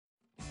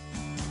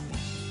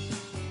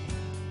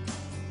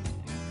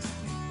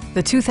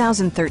the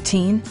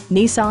 2013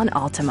 Nissan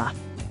Altima.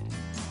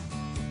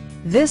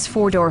 This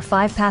four-door,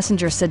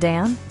 five-passenger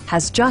sedan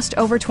has just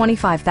over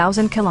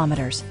 25,000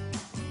 kilometers.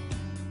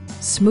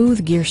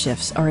 Smooth gear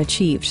shifts are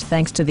achieved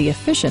thanks to the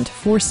efficient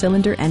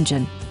four-cylinder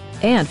engine.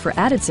 And for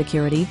added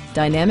security,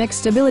 dynamic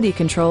stability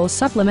control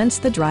supplements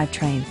the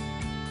drivetrain.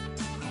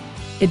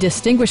 It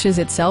distinguishes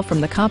itself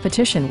from the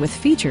competition with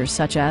features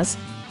such as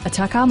a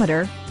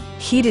tachometer,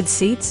 heated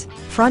seats,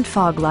 front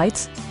fog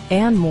lights,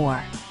 and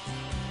more.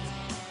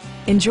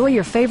 Enjoy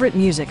your favorite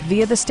music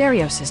via the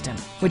stereo system,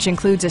 which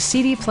includes a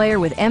CD player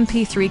with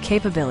MP3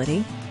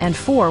 capability and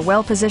 4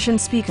 well-positioned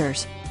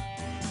speakers.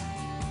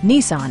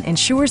 Nissan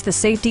ensures the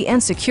safety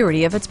and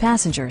security of its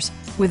passengers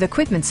with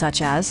equipment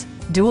such as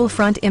dual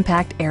front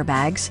impact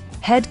airbags,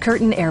 head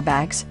curtain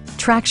airbags,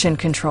 traction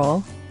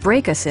control,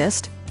 brake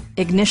assist,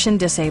 ignition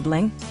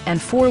disabling, and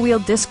 4-wheel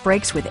disc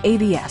brakes with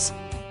ABS.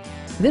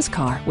 This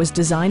car was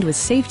designed with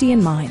safety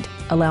in mind,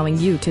 allowing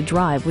you to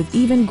drive with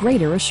even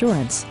greater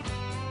assurance.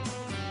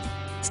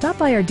 Stop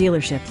by our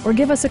dealership or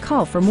give us a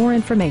call for more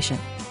information.